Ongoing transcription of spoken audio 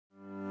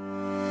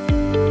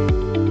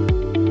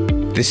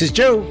This is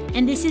Joe.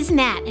 And this is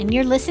Nat, and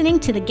you're listening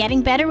to the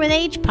Getting Better with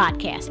Age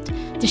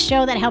podcast, the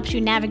show that helps you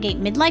navigate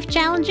midlife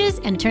challenges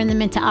and turn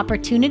them into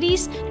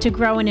opportunities to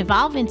grow and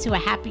evolve into a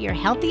happier,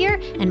 healthier,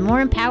 and more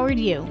empowered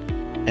you.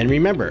 And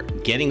remember,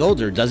 getting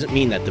older doesn't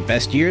mean that the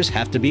best years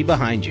have to be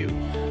behind you.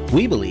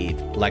 We believe,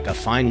 like a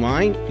fine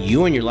wine,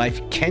 you and your life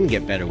can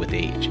get better with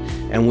age.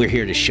 And we're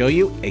here to show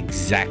you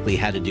exactly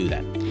how to do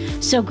that.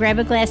 So grab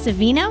a glass of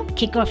vino,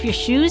 kick off your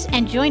shoes,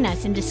 and join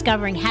us in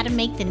discovering how to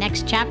make the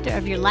next chapter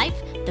of your life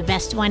the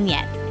best one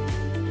yet.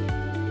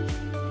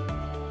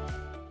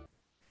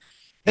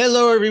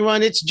 Hello,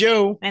 everyone. It's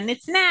Joe. And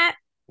it's Nat.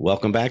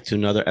 Welcome back to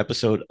another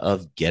episode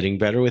of Getting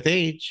Better with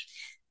Age.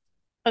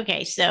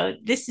 Okay, so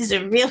this is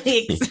a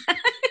really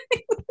exciting...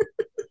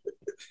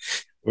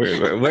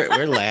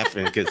 We're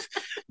laughing because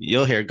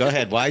you'll hear. Go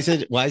ahead. Why is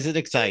it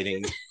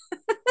exciting?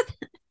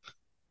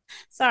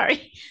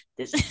 Sorry.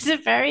 This is a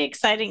very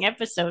exciting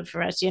episode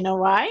for us. You know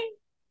why?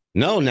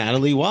 No,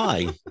 Natalie,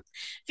 why?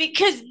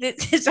 Because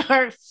this is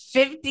our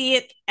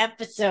 50th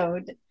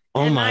episode.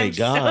 Oh, my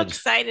God. I'm so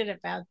excited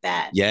about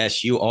that.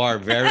 Yes, you are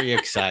very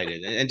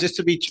excited. And just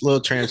to be a little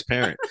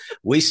transparent,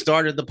 we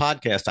started the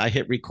podcast. I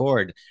hit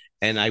record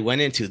and I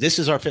went into, this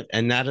is our fifth.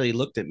 And Natalie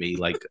looked at me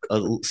like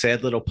a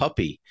sad little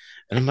puppy.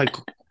 And I'm like,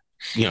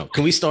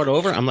 can we start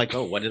over? I'm like,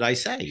 oh, what did I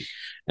say?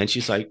 And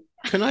she's like,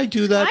 can I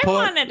do that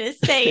part? I wanted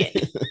to say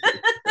it.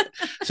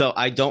 So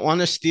I don't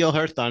want to steal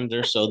her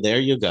thunder. So there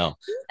you go.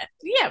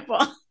 Yeah,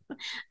 well,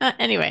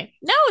 anyway,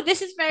 no,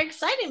 this is very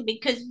exciting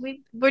because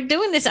we're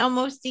doing this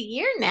almost a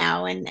year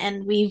now,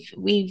 and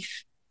we've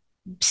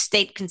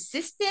stayed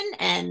consistent,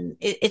 and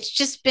it's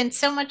just been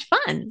so much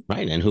fun.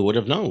 Right, and who would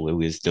have known?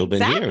 We've still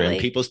been here, and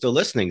people still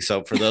listening.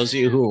 So for those of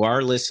you who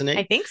are listening,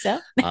 I think so.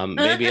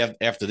 Maybe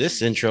after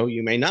this intro,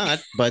 you may not,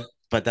 but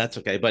that's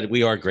okay. But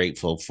we are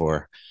grateful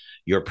for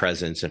your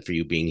presence and for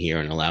you being here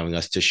and allowing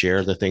us to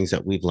share the things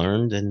that we've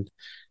learned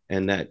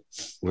and that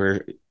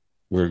we're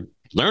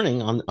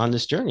learning on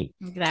this journey.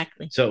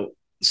 Exactly. So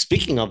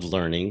speaking of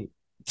learning,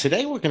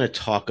 today we're going to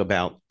talk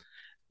about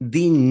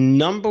the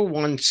number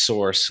one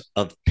source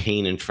of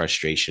pain and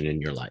frustration in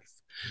your life.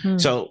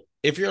 So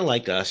if you're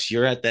like us,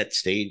 you're at that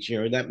stage,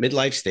 that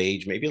midlife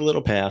stage, maybe a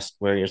little past,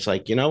 where it's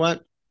like, you know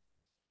what?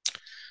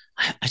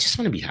 I just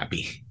want to be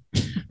happy,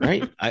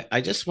 right?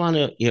 I just want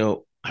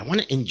to, I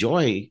want to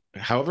enjoy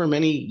however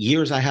many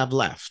years I have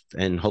left,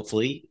 and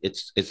hopefully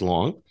it's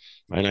long,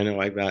 right? I know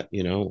I've got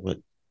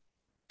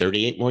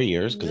 38 more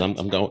years because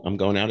I'm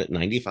going out at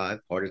 95,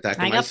 heart attack.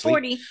 I got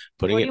 40.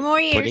 40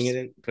 more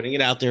years. Putting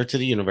it out there to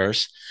the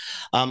universe.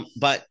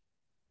 But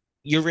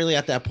you're really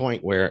at that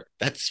point where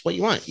that's what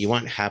you want. You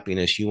want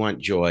happiness. You want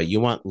joy.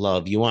 You want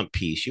love. You want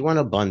peace. You want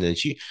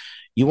abundance.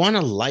 You want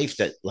a life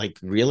that like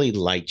really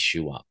lights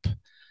you up.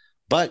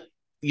 But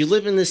you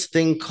live in this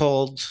thing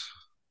called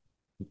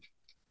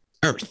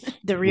Earth.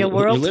 The real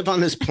world. You live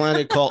on this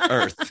planet called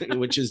Earth,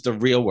 which is the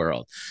real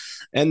world.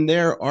 And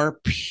there are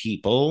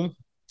people,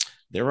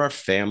 there are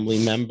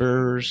family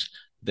members,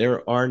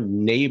 there are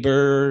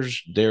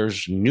neighbors,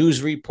 there's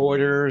news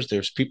reporters,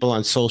 there's people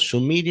on social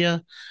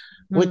media,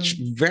 which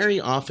very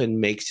often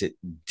makes it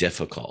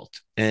difficult.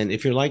 And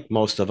if you're like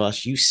most of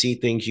us, you see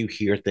things, you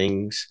hear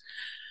things,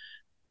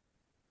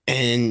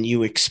 and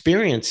you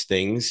experience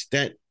things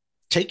that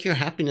take your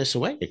happiness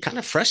away. It kind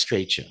of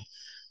frustrates you.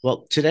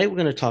 Well, today we're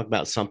going to talk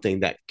about something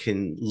that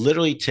can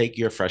literally take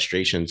your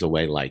frustrations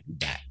away like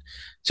that.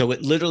 So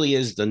it literally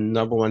is the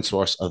number one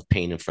source of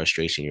pain and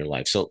frustration in your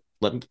life. So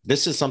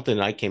this is something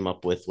that I came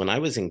up with when I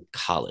was in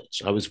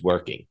college. I was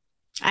working.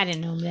 I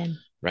didn't know then.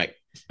 Right.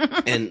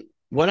 And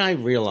what I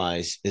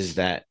realized is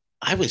that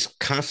I was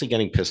constantly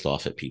getting pissed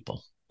off at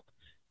people.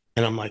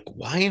 And I'm like,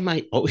 why am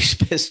I always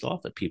pissed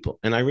off at people?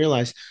 And I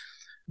realized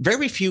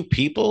very few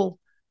people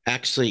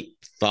actually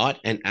thought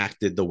and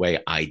acted the way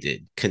I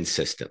did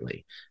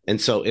consistently. And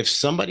so if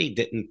somebody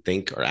didn't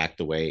think or act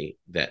the way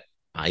that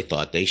I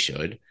thought they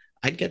should,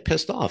 I'd get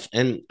pissed off.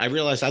 And I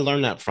realized I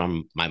learned that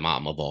from my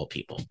mom, of all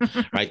people,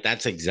 right?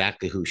 That's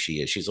exactly who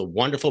she is. She's a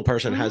wonderful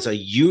person, has a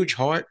huge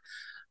heart.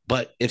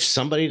 But if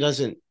somebody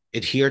doesn't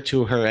adhere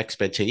to her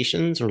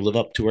expectations or live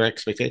up to her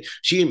expectations,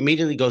 she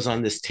immediately goes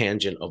on this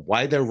tangent of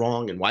why they're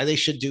wrong and why they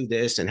should do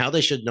this and how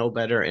they should know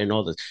better and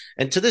all this.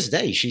 And to this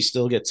day, she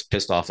still gets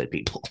pissed off at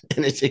people.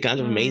 And it's kind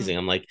of amazing.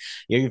 I'm like,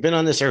 you've been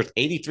on this earth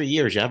 83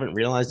 years. You haven't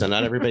realized that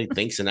not everybody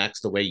thinks and acts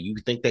the way you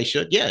think they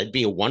should. Yeah, it'd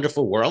be a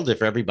wonderful world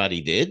if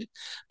everybody did,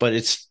 but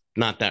it's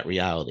not that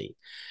reality.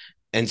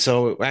 And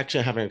so we're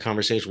actually having a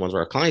conversation with one of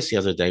our clients the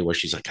other day where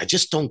she's like, I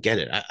just don't get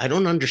it. I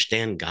don't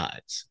understand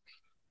gods.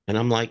 And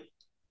I'm like,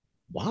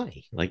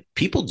 why? Like,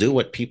 people do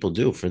what people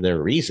do for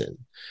their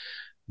reason.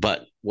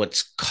 But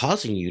what's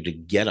causing you to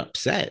get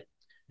upset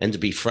and to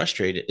be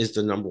frustrated is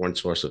the number one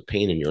source of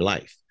pain in your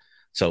life.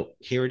 So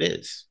here it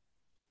is.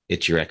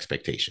 It's your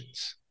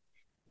expectations,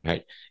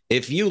 right?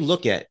 If you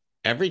look at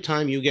every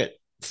time you get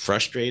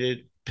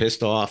frustrated,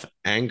 pissed off,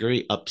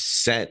 angry,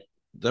 upset,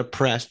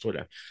 depressed,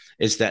 whatever,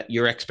 is that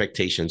your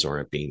expectations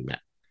aren't being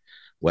met.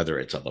 whether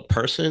it's of a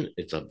person,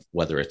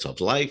 whether it's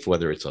of life,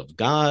 whether it's of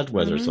God,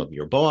 whether it's Mm-hmm. of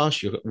your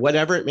boss,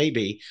 whatever it may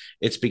be,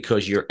 it's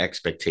because your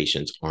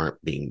expectations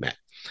aren't being met.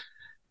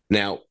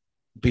 Now,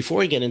 before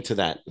we get into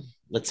that,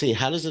 let's see,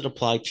 how does it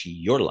apply to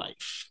your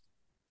life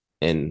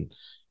and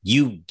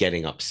you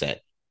getting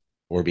upset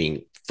or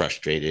being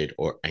frustrated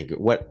or angry?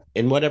 What,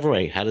 in whatever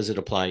way, how does it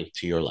apply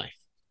to your life?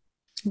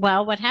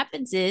 Well, what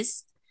happens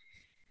is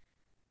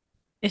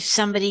if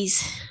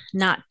somebody's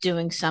not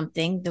doing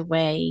something the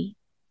way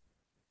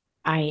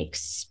I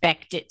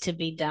expect it to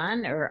be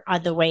done, or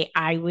the way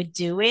I would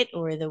do it,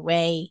 or the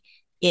way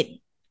it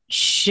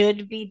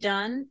should be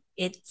done,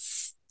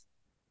 it's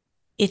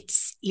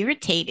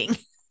irritating.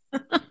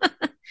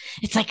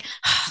 It's like,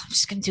 oh, I'm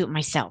just gonna do it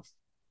myself,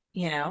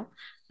 you know?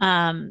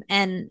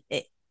 And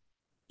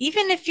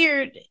even if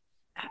you're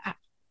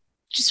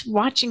just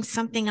watching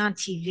something on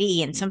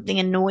TV and something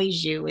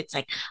annoys you, it's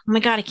like, oh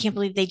my God, I can't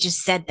believe they just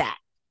said that.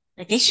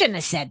 Like they shouldn't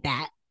have said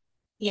that,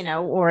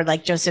 or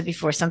like Joe said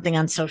before, something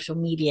on social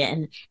media,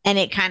 and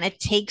it kind of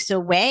takes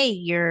away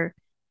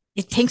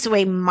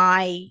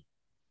my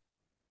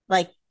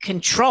like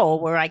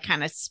control, where I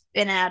kind of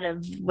spin out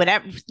of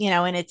whatever,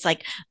 and it's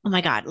like, oh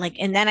my God, like,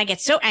 and then I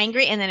get so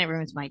angry and then it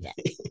ruins my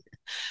day.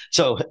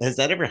 So, has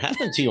that ever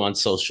happened to you on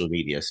social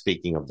media?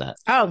 Speaking of that,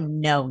 Oh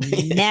no,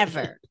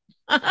 never.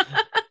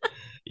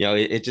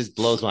 it just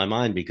blows my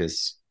mind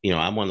because,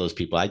 I'm one of those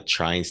people. I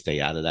try and stay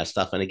out of that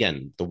stuff. And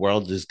again, the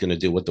world is going to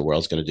do what the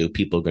world's going to do.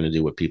 People are going to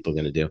do what people are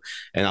going to do.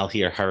 And I'll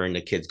hear her and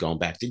the kids going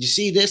back, did you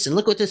see this? And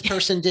look what this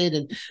person did.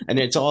 And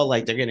it's all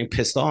like they're getting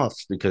pissed off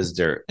because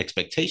their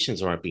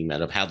expectations aren't being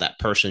met of how that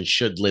person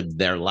should live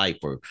their life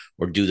or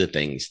do the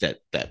things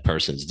that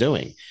person's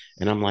doing.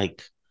 And I'm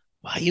like,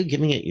 why are you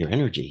giving it your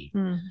energy?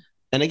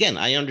 And again,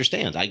 I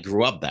understand. I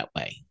grew up that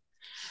way,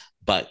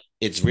 but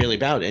it's really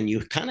about, and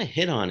you kind of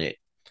hit on it,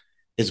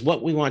 is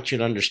what we want you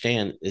to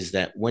understand is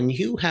that when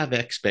you have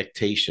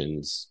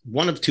expectations,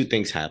 one of two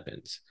things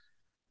happens: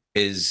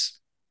 is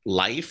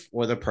life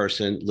or the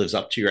person lives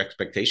up to your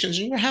expectations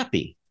and you're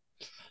happy,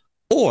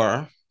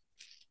 or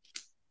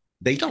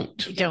they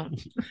don't. You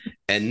don't.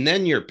 And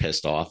then you're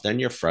pissed off, then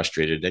you're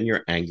frustrated, then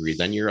you're angry,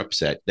 then you're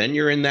upset, then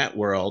you're in that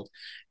world,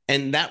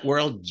 and that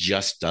world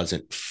just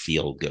doesn't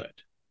feel good.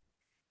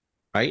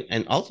 Right.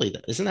 And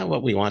ultimately, isn't that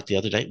what we want the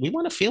other day? We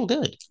want to feel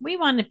good. We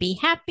want to be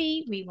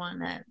happy. We want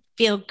to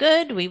feel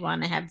good. We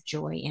want to have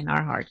joy in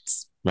our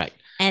hearts. Right.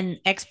 And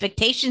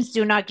expectations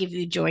do not give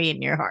you joy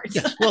in your heart.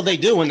 Yes. Well, they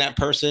do when that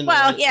person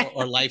yeah.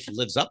 or life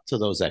lives up to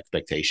those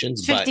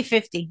expectations.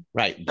 50-50.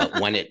 Right. But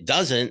when it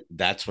doesn't,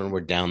 that's when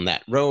we're down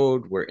that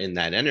road. We're in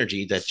that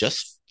energy that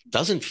just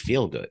doesn't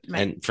feel good.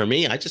 Right. And for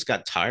me, I just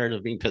got tired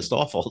of being pissed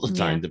off all the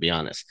time, to be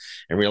honest,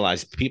 and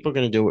realized people are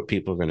going to do what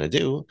people are going to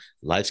do.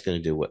 Life's going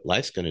to do what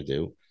life's going to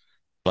do.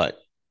 But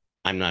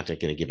I'm not going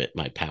to give it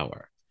my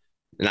power.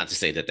 Not to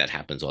say that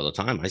happens all the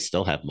time. I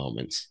still have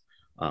moments,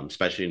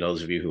 especially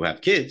those of you who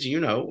have kids,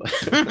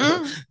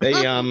 they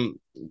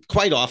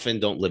quite often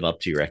don't live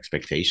up to your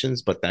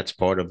expectations, but that's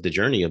part of the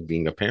journey of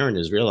being a parent,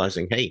 is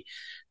realizing, hey,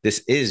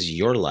 this is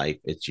your life.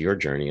 It's your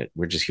journey.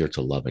 We're just here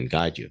to love and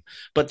guide you.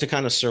 But to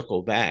kind of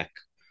circle back,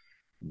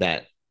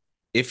 that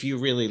if you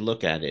really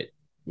look at it,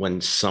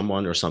 when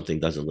someone or something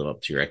doesn't live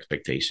up to your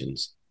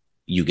expectations,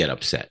 you get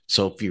upset.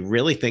 So if you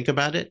really think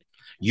about it,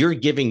 you're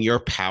giving your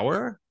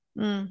power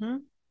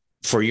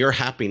for your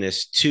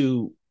happiness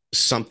to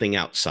something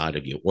outside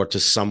of you or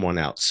to someone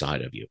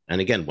outside of you. And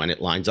again, when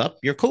it lines up,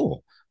 you're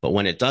cool. But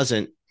when it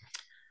doesn't,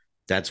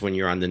 that's when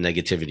you're on the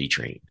negativity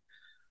train.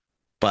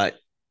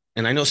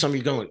 And I know some of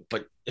you going,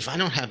 but if I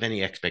don't have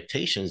any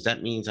expectations,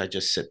 that means I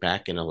just sit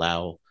back and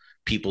allow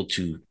people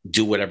to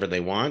do whatever they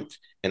want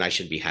and I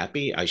should be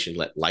happy. I should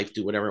let life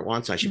do whatever it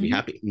wants. I should be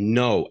happy.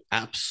 No,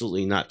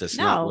 absolutely not. That's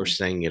not what we're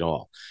saying at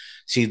all.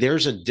 See,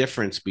 there's a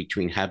difference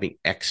between having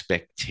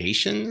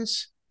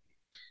expectations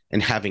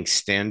and having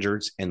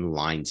standards and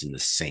lines in the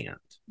sand.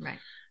 Right.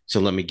 So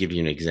let me give you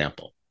an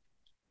example.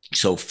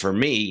 So for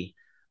me,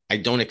 I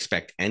don't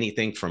expect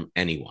anything from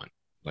anyone.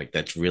 Like,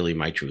 that's really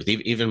my truth,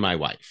 even my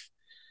wife.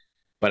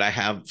 But I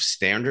have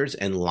standards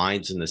and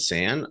lines in the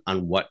sand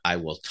on what I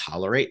will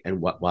tolerate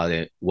and what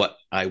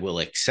I will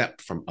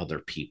accept from other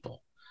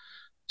people.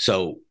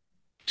 So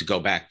to go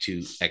back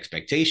to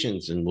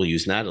expectations, and we'll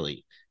use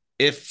Natalie.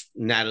 If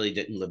Natalie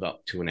didn't live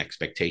up to an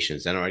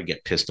expectations, then I'd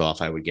get pissed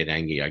off. I would get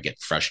angry. I'd get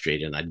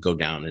frustrated, and I'd go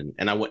down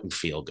and I wouldn't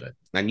feel good.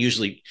 And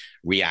usually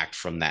react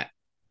from that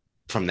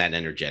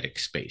energetic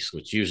space,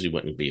 which usually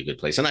wouldn't be a good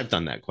place. And I've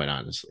done that, quite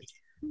honestly.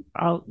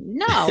 Oh,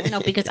 no,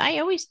 because I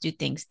always do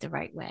things the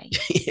right way.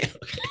 Yeah,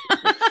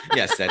 okay.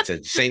 Yes, that's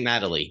it. St.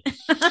 Natalie.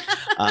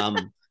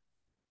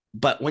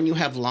 But when you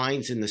have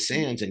lines in the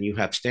sands and you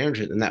have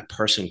standards and that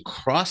person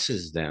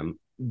crosses them,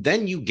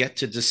 then you get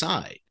to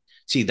decide.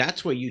 See,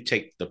 that's where you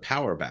take the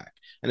power back.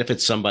 And if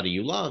it's somebody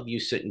you love,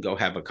 you sit and go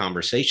have a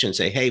conversation and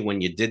say, hey,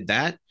 when you did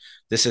that,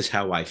 this is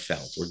how I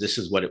felt, or this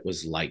is what it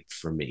was like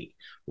for me,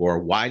 or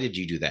why did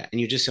you do that? And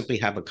you just simply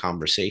have a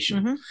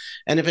conversation.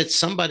 And if it's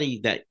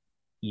somebody that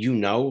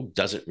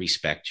doesn't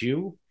respect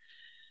you,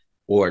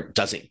 or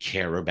doesn't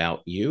care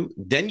about you,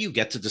 then you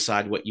get to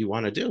decide what you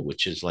want to do,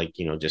 which is like,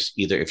 just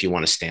either if you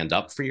want to stand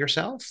up for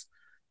yourself,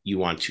 you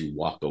want to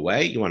walk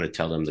away, you want to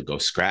tell them to go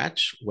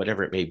scratch,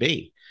 whatever it may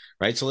be.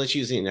 Right. So let's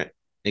use an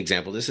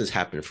example. This has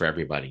happened for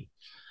everybody.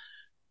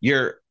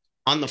 You're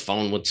on the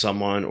phone with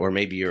someone, or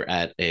maybe you're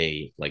at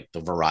like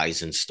the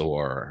Verizon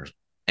store,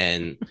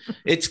 and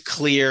it's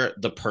clear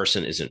the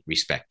person isn't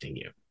respecting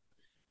you,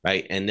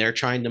 right? And they're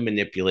trying to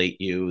manipulate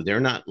you. They're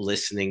not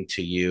listening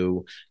to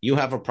you. You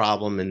have a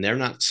problem and they're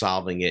not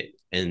solving it.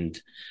 And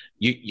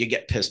you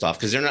get pissed off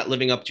because they're not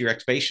living up to your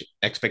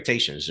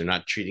expectations. They're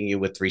not treating you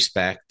with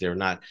respect. They're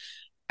not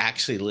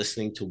actually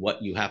listening to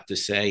what you have to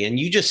say. And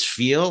you just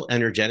feel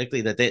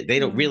energetically that they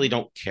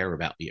don't care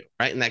about you,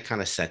 right? And that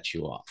kind of sets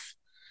you off.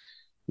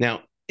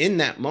 Now, in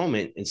that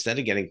moment, instead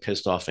of getting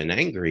pissed off and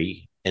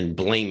angry and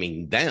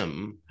blaming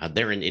them, how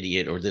they're an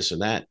idiot or this or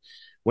that,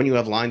 when you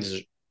have lines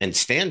and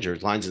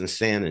standards, lines in the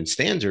sand and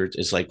standards,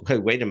 it's like, hey,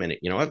 wait a minute,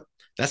 you know what?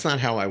 That's not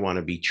how I want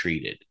to be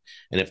treated.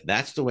 And if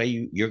that's the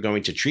way you're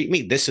going to treat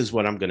me, this is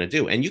what I'm going to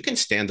do. And you can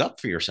stand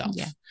up for yourself.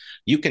 Yeah.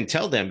 You can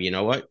tell them, you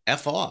know what,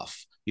 F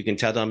off. You can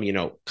tell them,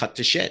 cut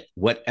the shit,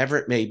 whatever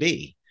it may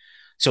be.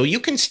 So you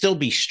can still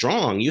be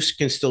strong. You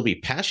can still be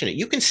passionate.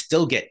 You can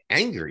still get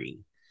angry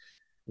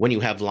when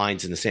you have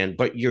lines in the sand,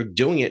 but you're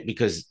doing it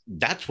because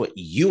that's what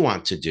you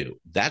want to do.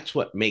 That's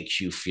what makes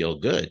you feel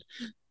good.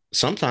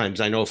 Sometimes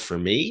I know for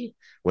me,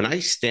 when I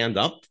stand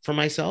up for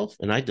myself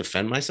and I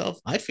defend myself,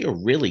 I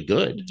feel really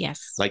good.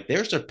 Yes. Like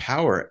there's a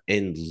power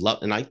in love.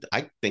 And I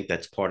think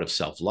that's part of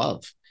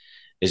self-love,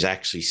 is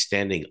actually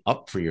standing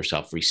up for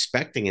yourself,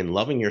 respecting and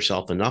loving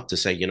yourself enough to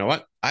say, you know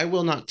what, I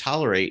will not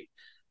tolerate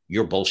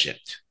your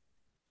bullshit.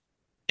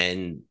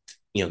 And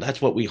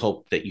that's what we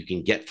hope that you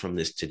can get from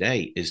this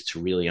today, is to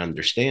really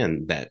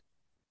understand that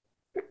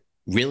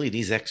really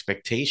these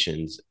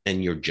expectations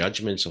and your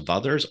judgments of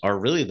others are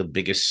really the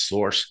biggest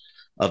source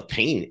of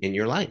pain in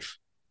your life.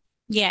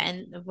 Yeah.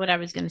 And what I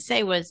was going to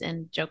say was,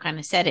 and Joe kind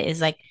of said it, is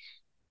like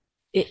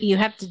you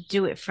have to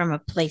do it from a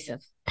place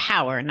of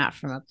power, not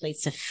from a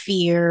place of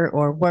fear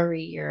or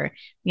worry or,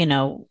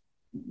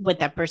 what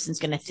that person's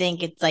going to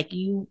think. It's like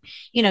you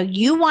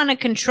want to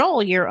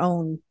control your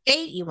own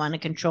fate. You want to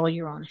control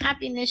your own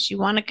happiness. You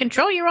want to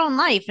control your own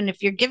life. And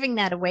if you're giving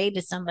that away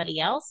to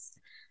somebody else,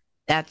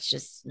 that's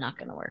just not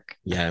going to work.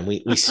 Yeah. And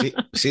we see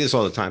this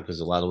all the time, because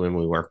a lot of women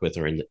we work with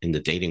are in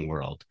the dating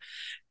world,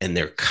 and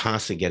they're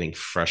constantly getting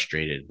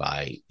frustrated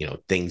by,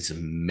 things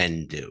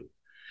men do.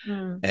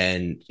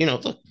 And,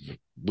 look,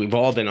 we've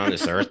all been on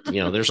this earth.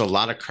 There's a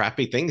lot of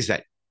crappy things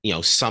that,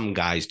 some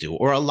guys do,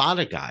 or a lot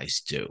of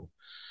guys do.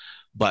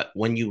 But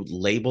when you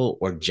label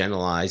or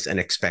generalize and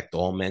expect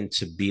all men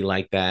to be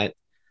like that,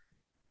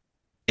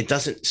 it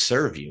doesn't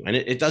serve you, and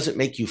it doesn't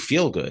make you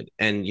feel good.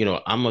 And,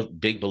 I'm a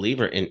big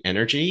believer in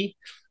energy.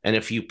 And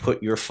if you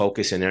put your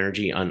focus and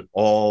energy on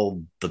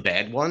all the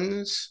bad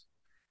ones,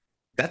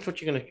 that's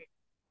what you're going to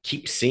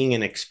keep seeing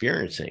and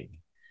experiencing.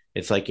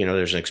 It's like,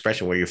 there's an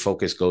expression, where your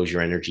focus goes,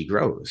 your energy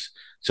grows.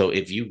 So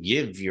if you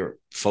give your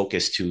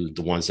focus to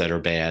the ones that are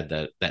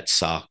bad, that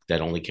suck, that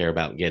only care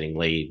about getting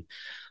laid,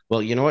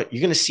 well, you know what?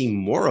 You're going to see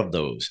more of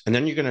those. And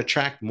then you're going to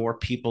attract more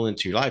people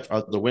into your life.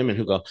 The women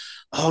who go,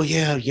 oh,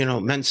 yeah,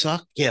 men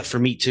suck. Yeah, for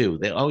me too.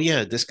 Oh,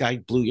 yeah, this guy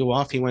blew you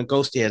off. He went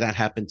ghost. Yeah, that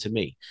happened to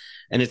me.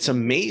 And it's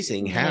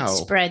amazing how it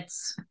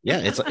spreads. Yeah,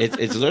 it's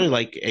literally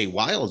like a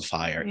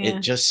wildfire. Yeah. It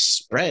just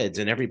spreads,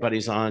 and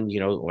everybody's on,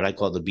 what I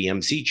call the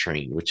BMC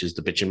train, which is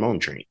the bitch and moan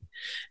train.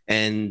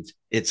 And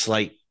it's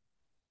like,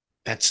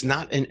 that's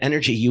not an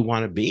energy you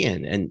want to be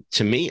in. And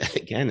to me,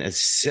 again, as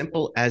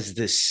simple as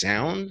this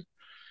sound,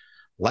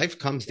 life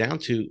comes down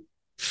to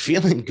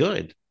feeling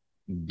good,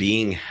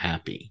 being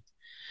happy.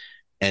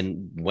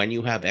 And when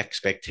you have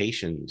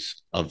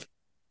expectations of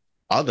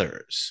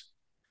others,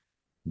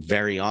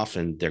 very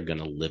often they're going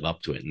to live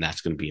up to it. And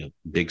that's going to be a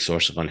big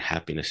source of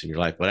unhappiness in your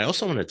life. But I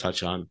also want to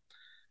touch on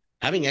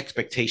having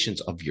expectations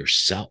of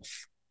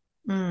yourself.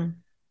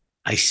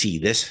 I see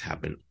this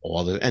happen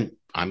and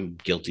I'm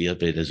guilty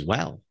of it as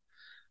well.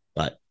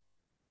 But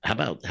how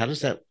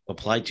does that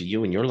apply to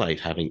you in your life,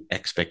 having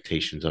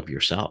expectations of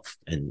yourself?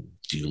 And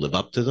do you live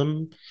up to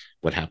them?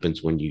 What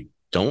happens when you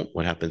don't?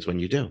 What happens when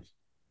you do?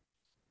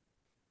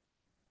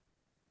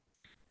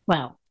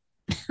 Well,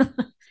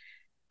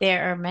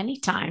 there are many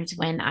times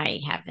when I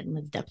haven't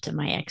lived up to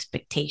my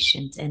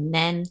expectations, and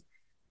then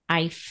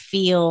I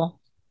feel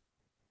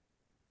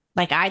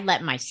like I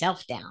let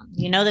myself down.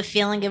 The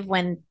feeling of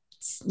when,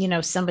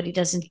 somebody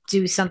doesn't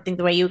do something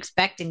the way you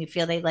expect and you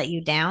feel they let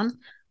you down.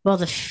 Well,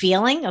 the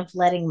feeling of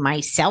letting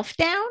myself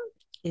down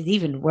is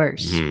even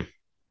worse.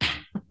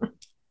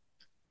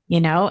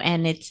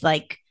 And it's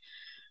like,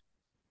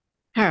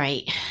 all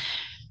right,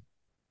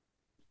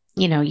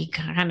 you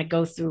kind of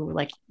go through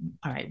like,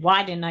 all right,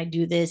 why didn't I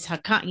do this? How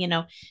come,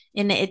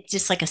 and it's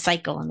just like a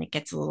cycle, and it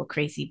gets a little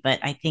crazy. But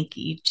I think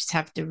you just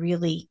have to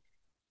really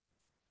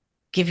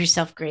give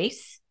yourself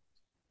grace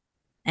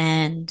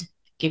and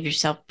give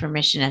yourself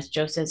permission. As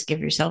Joe says,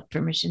 give yourself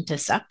permission to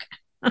suck.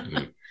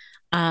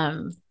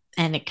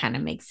 And it kind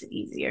of makes it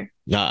easier.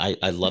 Yeah,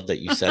 I love that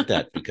you said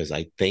that because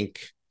I think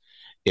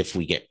if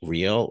we get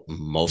real,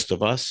 most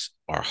of us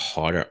are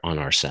harder on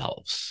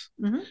ourselves,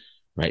 Mm-hmm.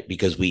 right?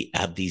 Because we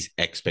have these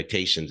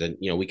expectations, and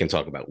we can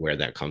talk about where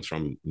that comes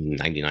from.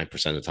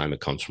 99% of the time,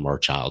 it comes from our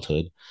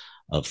childhood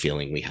of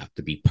feeling we have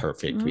to be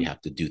perfect, we Mm-hmm.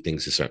 have to do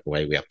things a certain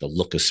way, we have to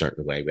look a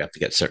certain way, we have to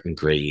get certain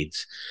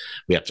grades,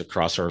 we have to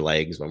cross our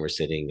legs when we're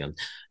sitting, and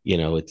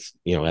it's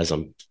as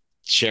I'm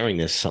sharing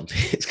this, something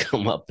has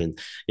come up, and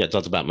it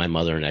talks about my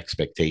mother and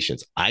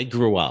expectations. I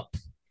grew up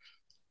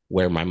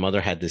where my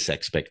mother had this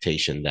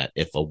expectation that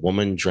if a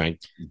woman drank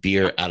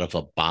beer out of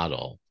a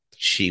bottle,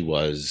 she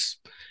was,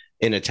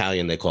 in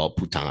Italian they call it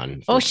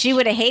putan. Oh, she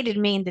would have hated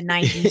me in the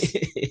 90s.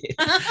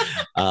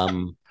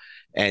 um,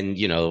 and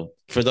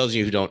for those of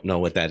you who don't know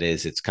what that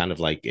is, it's kind of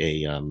like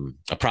a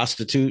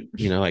prostitute.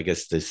 I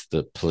guess this is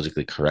the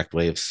politically correct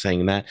way of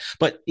saying that.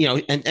 But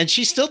and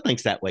she still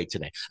thinks that way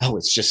today. Oh,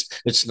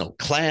 it's no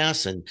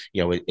class, and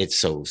it's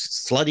so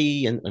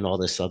slutty and all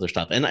this other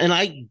stuff. And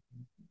I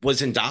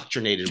was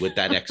indoctrinated with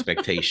that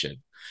expectation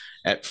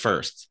at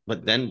first.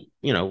 But then,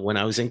 when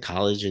I was in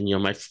college and,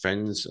 my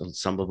friends,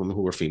 some of them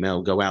who were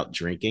female, go out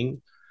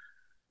drinking,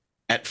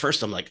 at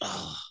first I'm like,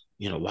 oh,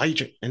 why you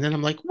drink? And then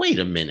I'm like, wait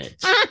a minute.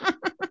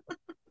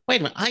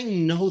 Wait a minute. I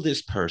know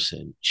this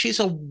person. She's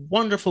a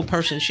wonderful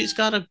person. She's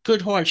got a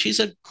good heart. She's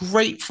a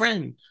great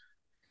friend,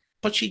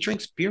 but she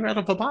drinks beer out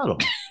of a bottle.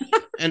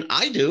 And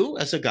I do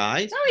as a guy.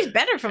 It's always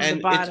better from the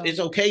And bottle. it's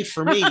okay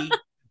for me,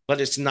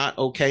 but it's not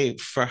okay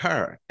for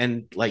her.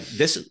 And like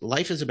this,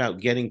 life is about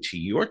getting to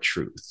your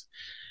truth.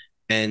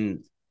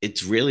 And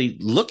it's really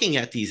looking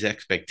at these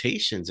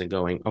expectations and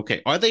going,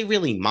 okay, are they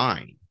really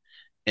mine?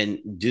 And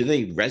do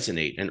they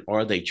resonate? And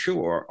are they true,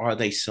 or are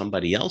they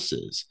somebody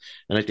else's?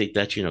 And I think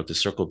that, to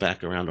circle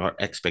back around our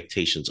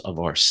expectations of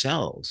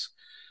ourselves,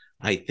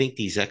 I think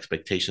these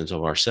expectations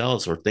of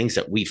ourselves are things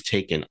that we've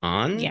taken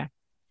on, yeah,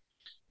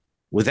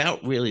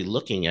 without really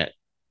looking at,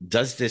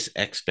 does this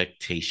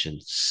expectation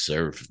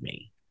serve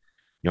me?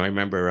 I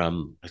remember,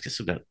 I guess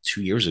about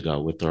 2 years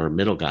ago with our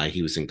middle guy,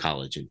 he was in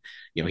college, and,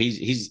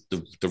 he's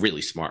the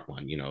really smart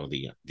one,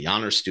 the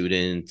honor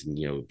student,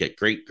 and, get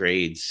great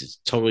grades, is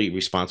totally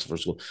responsible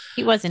for school.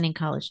 he wasn't in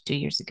college 2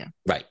 years ago.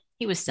 Right.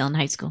 He was still in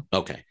high school.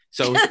 Okay.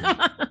 So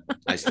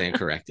I stand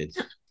corrected.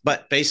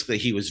 But basically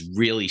he was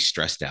really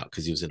stressed out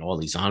because he was in all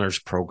these honors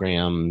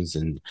programs,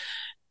 and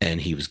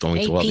he was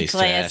going through all these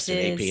tests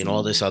and AP and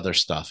all this other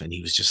stuff. And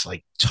he was just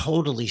like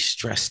totally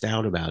stressed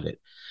out about it.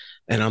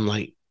 And I'm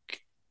like,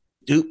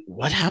 dude,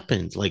 what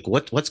happened? Like,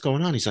 what's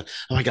going on? He's like,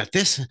 oh, I got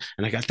this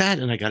and I got that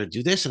and I got to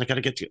do this and I got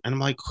to get to. And I'm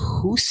like,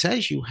 who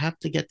says you have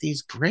to get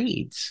these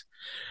grades?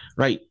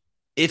 Right.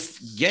 If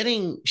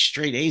getting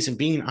straight A's and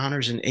being in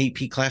honors in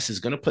AP class is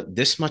going to put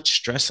this much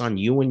stress on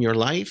you in your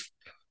life,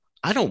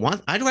 I'd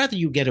rather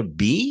you get a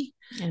B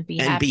and be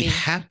and happy. be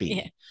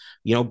happy.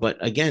 Yeah. But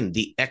again,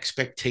 the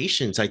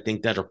expectations I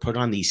think that are put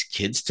on these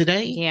kids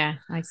today. Yeah,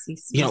 I see.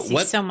 See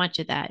so much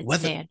of that.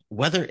 It's sad.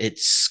 Whether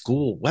it's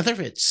school,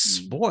 whether it's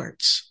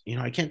sports,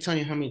 I can't tell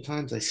you how many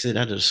times I sit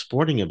at a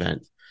sporting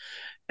event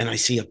and I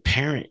see a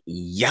parent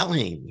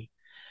yelling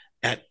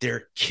at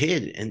their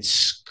kid and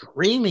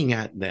screaming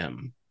at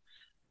them.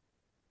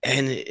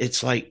 And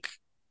it's like,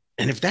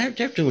 and if they're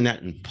doing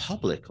that in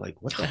public,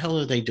 like what the hell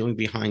are they doing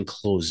behind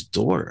closed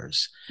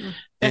doors?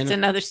 That's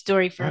another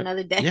story for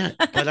another day. Yeah.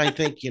 But I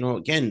think,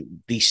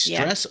 again, the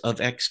stress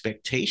of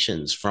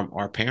expectations from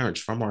our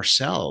parents, from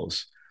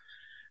ourselves,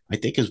 I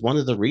think is one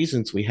of the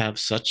reasons we have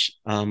such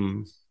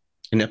an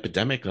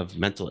epidemic of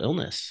mental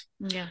illness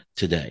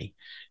today,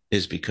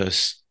 is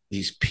because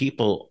these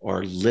people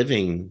are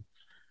living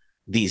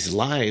these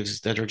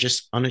lives that are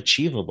just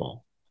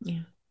unachievable.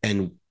 Yeah.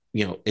 And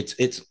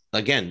it's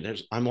again,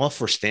 I'm all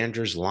for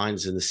standards,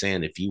 lines in the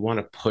sand. If you want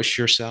to push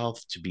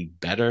yourself to be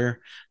better,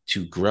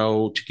 to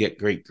grow, to get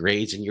great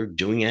grades, and you're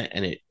doing it,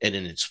 and it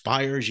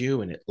inspires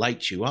you and it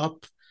lights you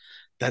up,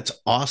 that's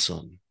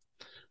awesome.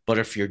 But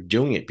if you're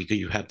doing it because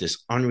you have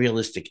this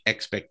unrealistic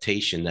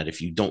expectation that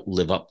if you don't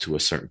live up to a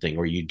certain thing,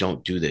 or you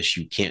don't do this,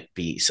 you can't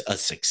be a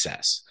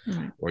success,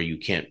 or you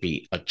can't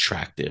be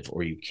attractive,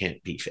 or you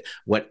can't be fit,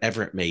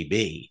 whatever it may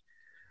be,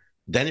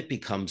 then it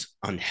becomes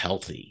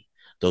unhealthy.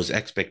 Those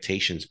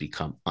expectations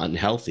become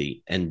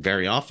unhealthy. And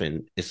very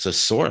often it's a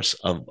source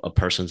of a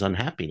person's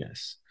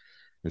unhappiness.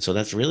 And so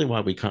that's really why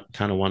we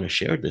kind of want to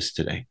share this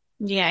today.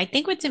 Yeah, I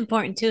think what's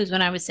important too is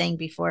when I was saying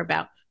before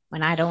about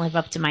when I don't live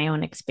up to my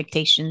own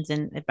expectations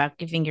and about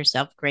giving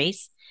yourself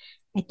grace.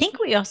 I think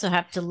we also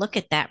have to look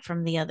at that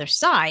from the other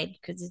side,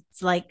 because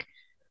it's like,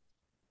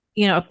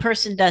 a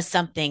person does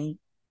something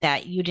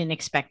that you didn't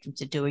expect them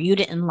to do, or you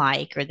didn't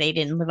like, or they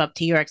didn't live up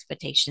to your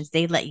expectations.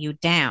 They let you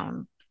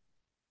down.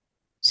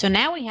 So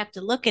now we have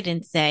to look at it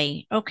and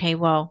say, okay,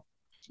 well,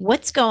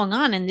 what's going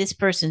on in this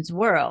person's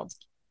world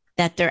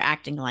that they're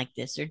acting like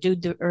this, or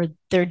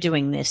they're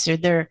doing this, or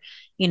they're,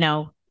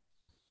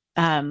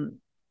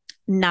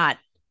 not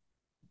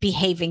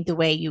behaving the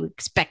way you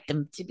expect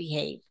them to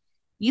behave.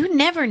 You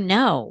never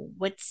know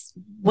what's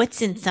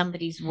in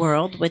somebody's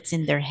world, what's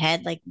in their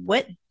head, like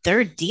what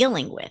they're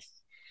dealing with.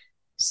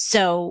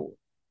 So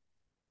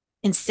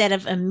instead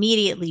of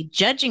immediately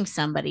judging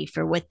somebody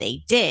for what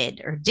they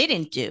did or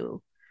didn't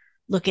do,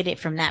 look at it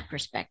from that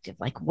perspective.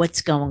 Like,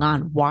 what's going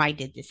on? Why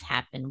did this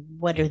happen?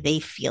 What are they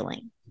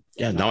feeling?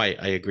 Yeah, no, I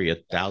agree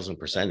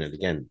 1,000%. And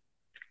again,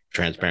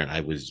 transparent.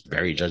 I was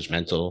very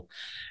judgmental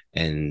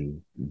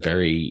and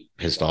very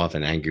pissed off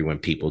and angry when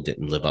people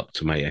didn't live up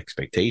to my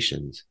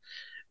expectations.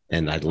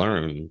 And I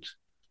learned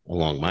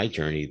along my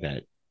journey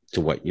that to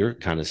what you're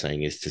kind of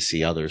saying is to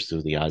see others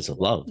through the eyes of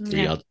love,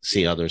 Yeah.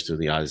 see others through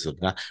the eyes of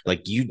God.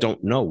 Like you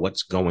don't know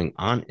what's going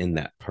on in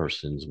that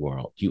person's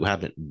world. You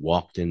haven't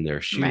walked in their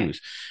Right. shoes.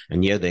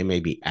 And yeah, they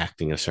may be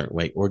acting a certain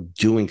way or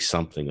doing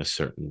something a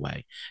certain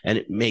way. And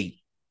it may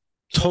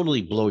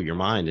totally blow your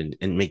mind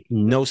and make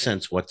no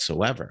sense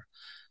whatsoever.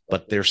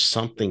 But there's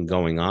something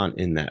going on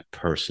in that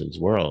person's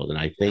world. And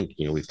I think,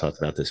 we've talked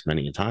about this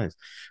many times.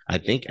 I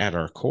think at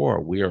our core,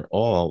 we are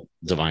all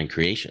divine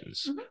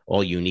creations,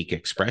 all unique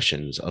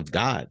expressions of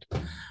God.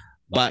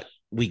 But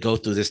we go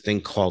through this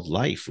thing called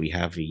life. We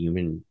have a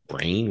human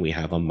brain, we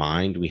have a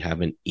mind, we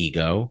have an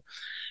ego.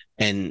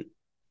 And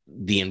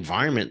the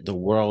environment, the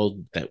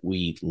world that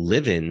we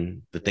live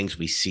in, the things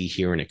we see,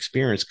 hear, and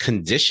experience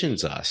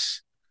conditions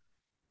us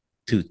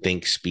to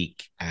think,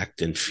 speak,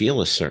 act, and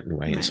feel a certain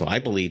way. Right. And so I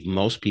believe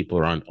most people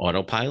are on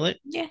autopilot.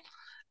 Yeah.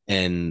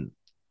 And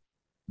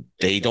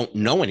they don't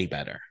know any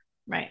better.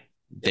 Right.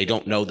 They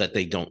don't know that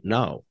they don't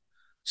know.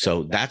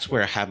 So that's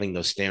where having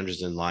those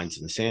standards and lines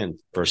in the sand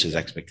versus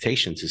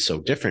expectations is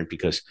so different,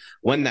 because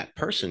when that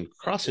person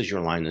crosses your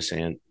line in the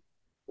sand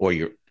or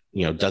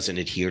doesn't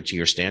adhere to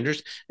your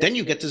standards, then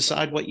you get to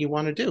decide what you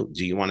want to do.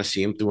 Do you want to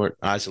see them through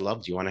eyes of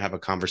love? Do you want to have a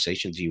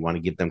conversation? Do you want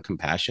to give them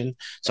compassion,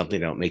 something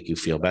that'll make you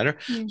feel better?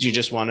 Mm-hmm. Do you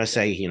just want to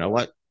say, you know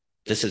what,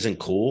 this isn't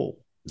cool.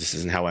 This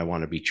isn't how I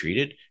want to be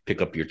treated.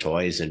 Pick up your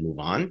toys and move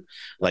on.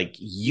 Like,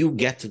 you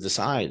get to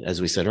decide,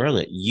 as we said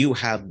earlier, you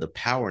have the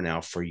power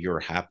now for your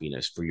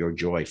happiness, for your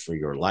joy, for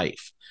your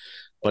life.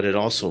 But it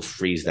also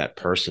frees that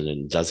person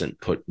and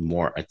doesn't put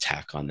more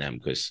attack on them,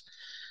 because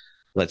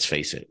let's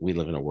face it, we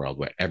live in a world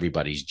where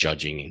everybody's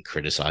judging and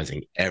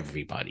criticizing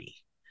everybody.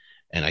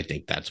 And I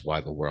think that's why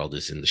the world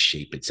is in the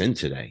shape it's in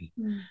today.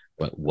 Mm.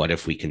 But what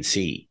if we can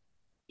see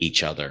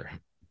each other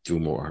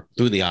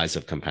through the eyes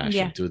of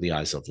compassion, through the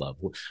eyes of love,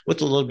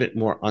 with a little bit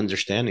more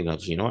understanding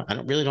of,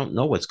 I really don't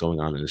know what's going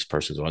on in this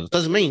person's world. It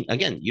doesn't mean,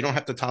 again, you don't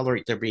have to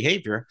tolerate their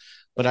behavior,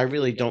 but I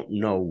really don't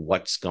know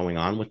what's going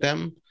on with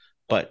them,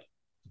 but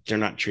they're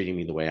not treating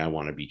me the way I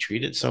want to be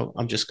treated. So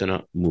I'm just going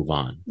to move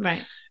on.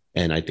 Right.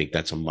 And I think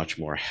that's a much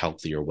more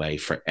healthier way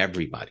for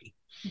everybody.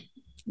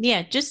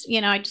 Yeah. Just,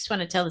 I just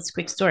want to tell this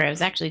quick story. I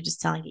was actually just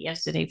telling it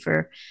yesterday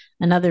for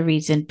another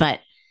reason,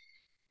 but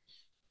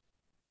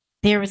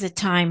there was a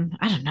time,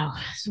 I don't know,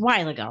 a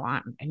while ago,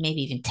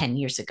 maybe even 10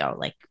 years ago,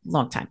 like a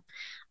long time,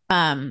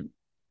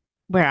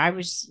 where I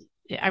was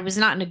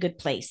not in a good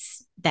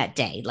place that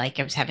day. Like,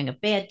 I was having a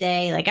bad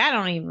day. Like, I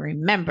don't even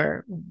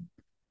remember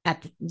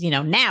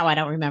now I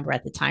don't remember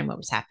at the time what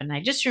was happening.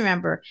 I just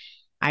remember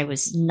I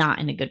was not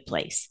in a good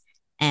place.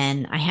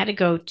 And I had to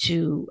go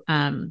to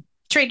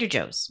Trader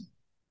Joe's.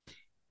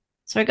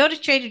 So I go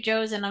to Trader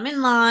Joe's and I'm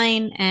in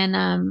line,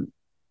 and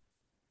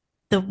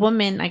the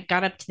woman, I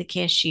got up to the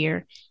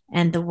cashier,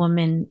 and the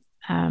woman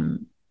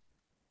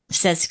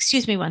says,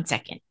 "Excuse me 1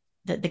 second."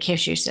 The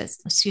cashier says,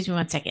 "Excuse me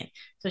 1 second."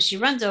 So she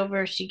runs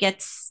over, she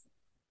comes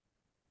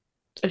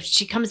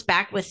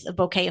back with a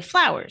bouquet of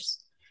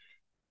flowers,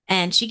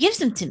 and she gives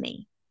them to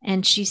me.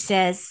 And she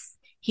says,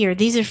 "Here,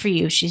 these are for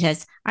you." She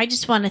says, "I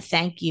just want to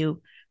thank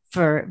you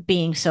for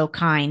being so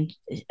kind,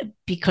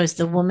 because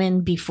the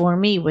woman before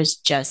me was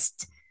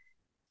just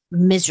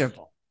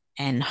miserable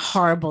and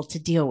horrible to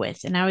deal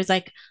with." And I was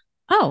like,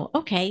 "Oh,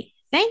 okay,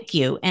 thank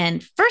you."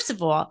 And first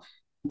of all,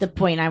 the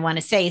point I want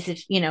to say is,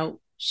 if,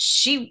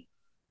 she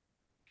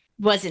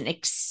wasn't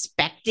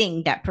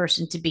expecting that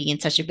person to be in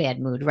such a bad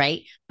mood,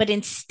 right? But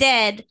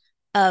instead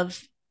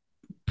of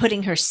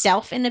putting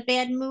herself in a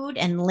bad mood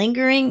and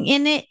lingering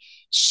in it,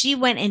 she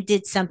went and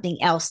did something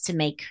else to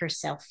make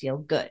herself feel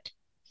good.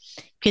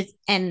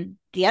 And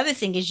the other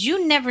thing is,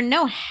 you never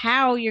know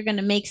how you're going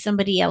to make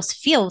somebody else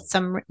feel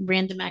some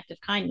random act of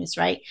kindness,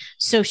 right?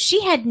 So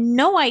she had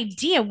no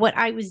idea what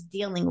I was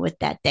dealing with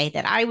that day,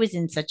 that I was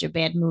in such a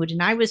bad mood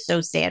and I was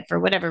so sad for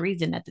whatever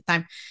reason at the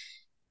time.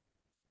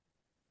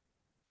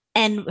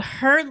 And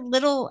her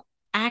little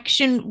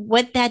action,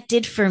 what that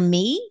did for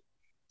me,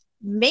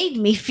 made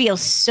me feel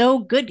so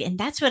good. And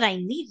that's what I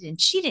needed. And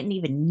she didn't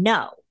even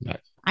know. Right.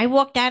 I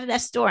walked out of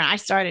that store and I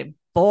started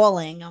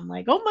bawling. I'm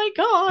like, "Oh my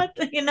God,"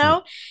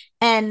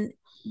 And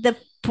the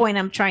point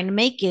I'm trying to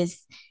make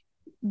is,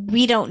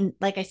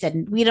 like I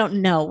said, we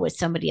don't know what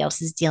somebody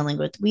else is dealing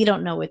with. We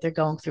don't know what they're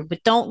going through,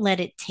 but don't let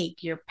it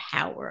take your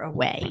power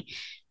away.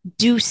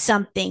 Do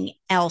something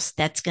else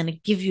that's going to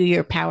give you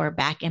your power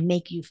back and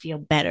make you feel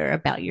better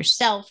about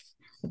yourself,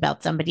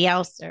 about somebody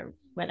else, or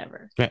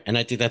whatever. Right. And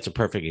I think that's a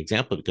perfect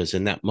example, because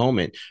in that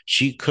moment,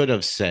 she could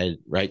have said,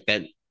 right,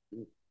 that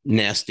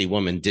nasty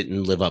woman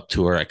didn't live up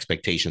to her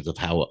expectations of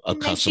how a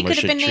And then she customer could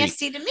have should been treat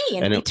nasty to me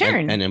in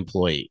return. an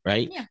employee,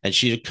 right? Yeah. And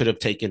she could have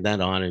taken that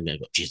on and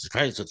go, Jesus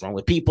Christ, what's wrong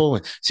with people?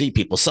 And see,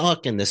 people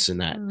suck and this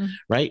and that,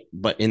 right?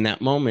 But in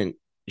that moment,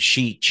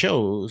 she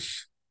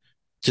chose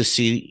to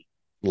see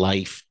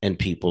life and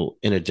people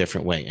in a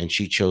different way. And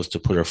she chose to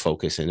put her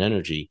focus and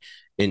energy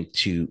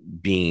into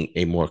being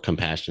a more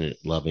compassionate,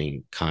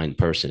 loving, kind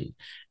person.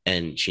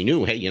 And she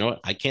knew, hey, you know what?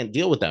 I can't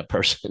deal with that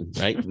person,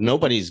 right?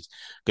 Nobody's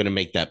going to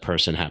make that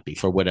person happy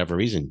for whatever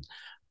reason.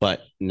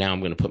 But now I'm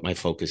going to put my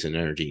focus and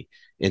energy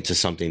into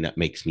something that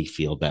makes me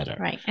feel better.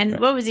 Right. And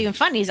what was even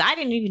funny is I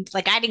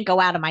didn't go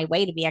out of my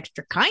way to be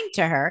extra kind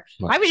to her.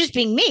 Right. I was just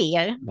being me.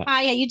 Right.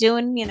 Hi, how you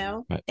doing?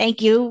 Right.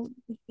 Thank you.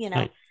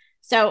 Right.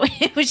 So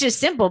it was just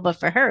simple, but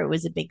for her, it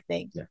was a big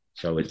thing. Yeah.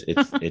 So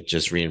it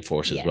just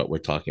reinforces what we're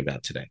talking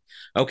about today.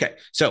 Okay.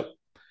 So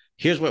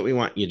here's what we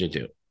want you to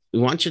do. We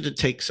want you to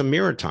take some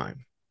mirror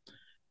time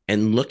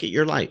and look at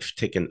your life.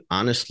 Take an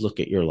honest look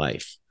at your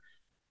life.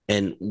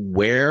 And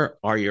where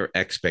are your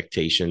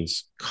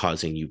expectations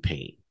causing you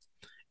pain?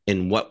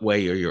 In what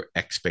way are your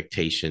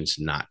expectations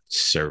not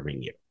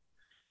serving you?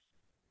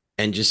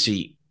 And just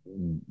see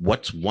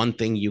what's one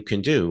thing you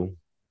can do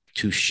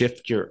to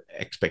shift your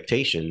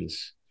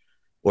expectations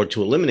or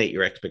to eliminate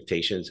your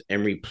expectations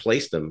and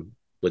replace them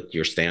with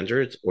your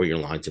standards or your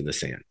lines in the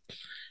sand.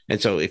 And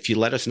so if you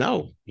let us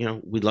know,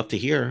 we'd love to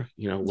hear,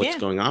 what's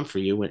going on for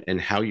you and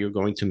how you're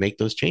going to make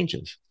those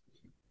changes.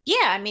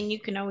 Yeah. I mean, you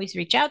can always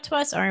reach out to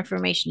us. Our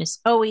information is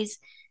always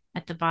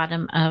at the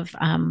bottom of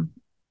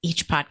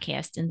each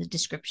podcast in the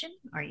description,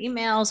 our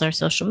emails, our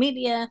social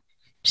media.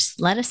 Just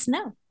let us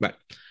know. Right.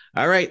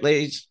 All right,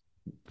 ladies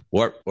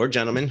or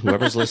gentlemen,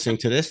 whoever's listening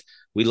to this,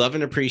 we love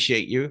and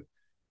appreciate you.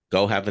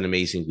 Go have an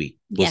amazing week.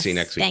 We'll see you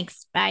next week.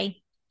 Thanks. Bye.